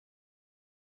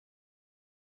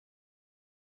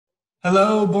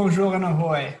Hello, bonjour, and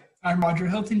ahoy. I'm Roger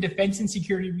Hilton, Defense and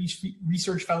Security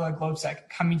Research Fellow at GLOBSEC,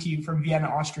 coming to you from Vienna,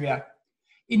 Austria.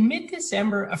 In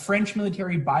mid-December, a French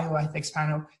military bioethics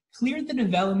panel cleared the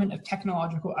development of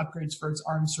technological upgrades for its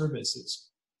armed services.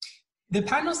 The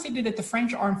panel stated that the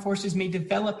French armed forces may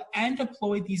develop and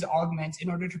deploy these augments in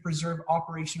order to preserve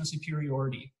operational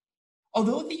superiority.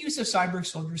 Although the use of cyborg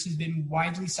soldiers has been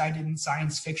widely cited in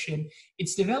science fiction,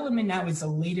 its development now is the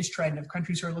latest trend of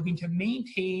countries who are looking to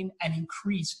maintain and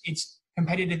increase its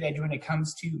competitive edge when it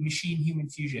comes to machine-human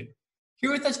fusion. Here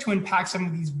with us to unpack some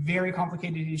of these very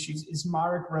complicated issues is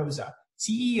Marek Rosa,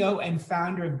 CEO and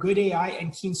founder of GoodAI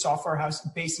and Keen Software House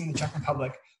based in the Czech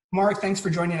Republic. Marek, thanks for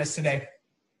joining us today.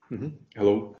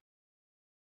 Hello.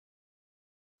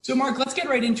 So Mark, let's get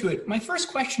right into it. My first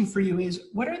question for you is,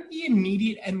 what are the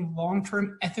immediate and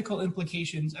long-term ethical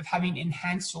implications of having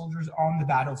enhanced soldiers on the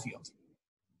battlefield?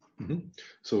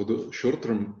 So the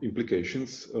short-term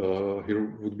implications,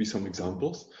 here would be some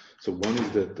examples. So one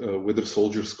is that whether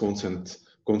soldiers' consent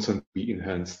to be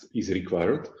enhanced is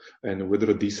required, and whether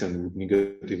a descent would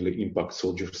negatively impact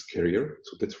soldiers' career.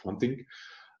 So that's one thing.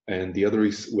 And the other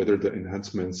is whether the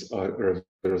enhancements are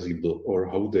reversible, or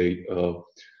how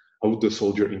would the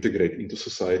soldier integrate into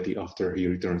society after he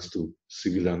returns to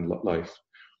civilian life.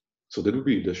 So that would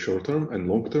be the short-term, and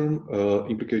long-term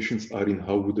implications are in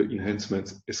how would the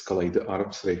enhancements escalate the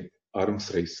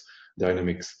arms race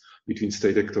dynamics between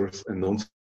state actors and non-state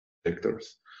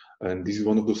actors. And this is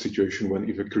one of those situations when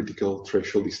if a critical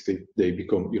threshold is hit, they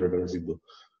become irreversible.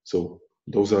 So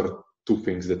those are two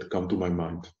things that come to my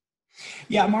mind.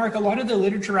 Yeah, Mark, a lot of the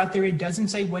literature out there, it doesn't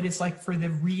say what it's like for the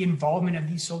re-involvement of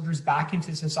these soldiers back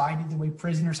into society, the way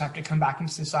prisoners have to come back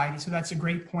into society. So that's a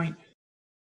great point.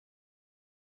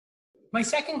 My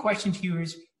second question to you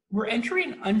is, we're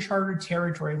entering uncharted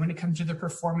territory when it comes to the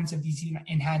performance of these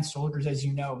enhanced soldiers, as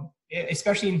you know,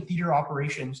 especially in theater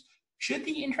operations. Should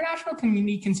the international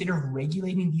community consider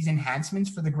regulating these enhancements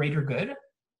for the greater good?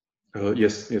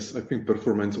 Yes. I think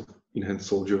performance of enhanced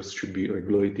soldiers should be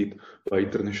regulated by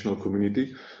international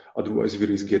community. Otherwise, we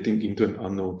risk getting into an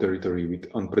unknown territory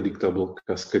with unpredictable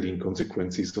cascading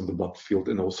consequences on the battlefield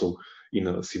and also in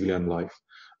a civilian life.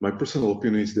 My personal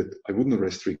opinion is that I wouldn't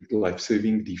restrict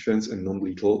life-saving, defense, and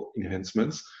non-lethal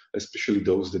enhancements, especially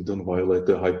those that don't violate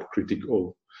the hypocritic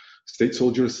oath. State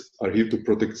soldiers are here to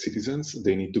protect citizens.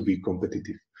 They need to be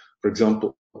competitive. For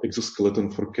example, exoskeleton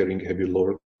for carrying heavier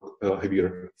load,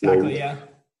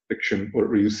 protection or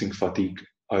reducing fatigue.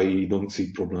 I don't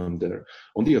see problem there.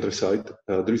 On the other side,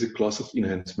 there is a class of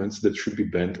enhancements that should be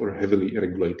banned or heavily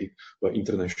regulated by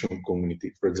international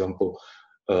community. For example,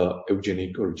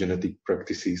 eugenic or genetic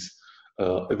practices,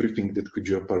 everything that could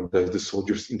jeopardize the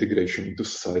soldiers' integration into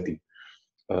society.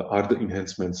 Are the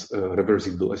enhancements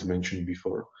reversible, as mentioned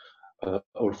before?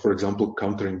 Or, for example,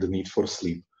 countering the need for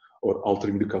sleep or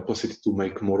altering the capacity to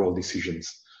make moral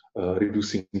decisions,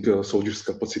 reducing soldiers'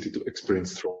 capacity to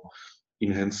experience trauma,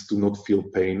 enhanced to not feel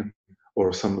pain,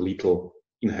 or some lethal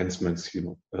enhancements,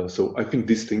 So I think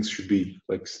these things should be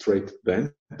like straight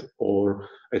banned or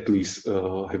at least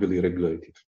heavily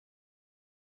regulated.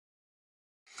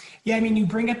 Yeah, I mean, you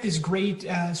bring up this great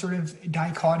sort of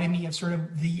dichotomy of sort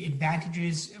of the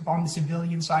advantages on the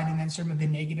civilian side and then some of the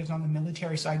negatives on the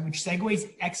military side, which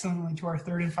segues excellently to our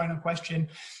third and final question.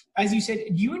 As you said,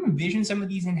 do you envision some of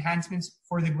these enhancements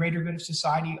for the greater good of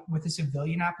society with a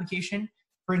civilian application?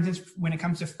 For instance, when it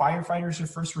comes to firefighters or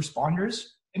first responders?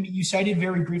 I mean, you cited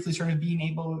very briefly sort of being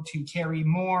able to carry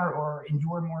more or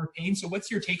endure more pain. So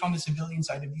what's your take on the civilian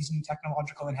side of these new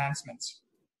technological enhancements?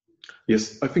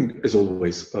 Yes, I think, as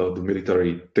always, the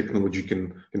military technology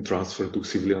can transfer to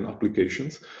civilian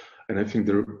applications. And I think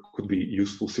there could be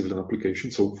useful civilian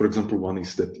applications. So, for example, one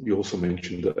is that you also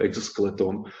mentioned the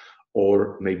exoskeleton,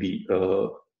 or maybe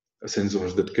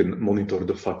sensors that can monitor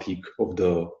the fatigue of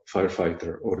the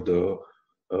firefighter or the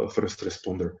first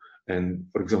responder. And,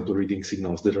 for example, reading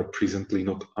signals that are presently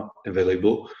not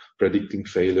available, predicting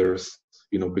failures,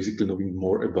 basically knowing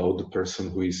more about the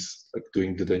person who is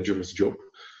doing the dangerous job.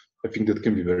 I think that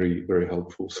can be very, very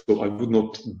helpful. So I would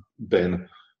not ban,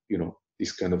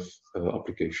 these kind of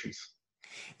applications.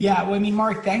 Yeah, well, I mean,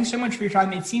 Mark, thanks so much for your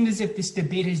time. It seems as if this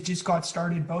debate has just got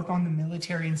started both on the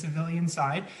military and civilian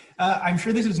side. I'm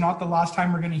sure this is not the last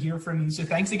time we're going to hear from you. So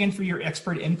thanks again for your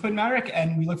expert input, Marek,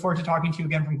 and we look forward to talking to you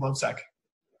again from GLOBSEC.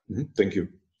 Thank you.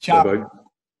 Ciao. Bye-bye.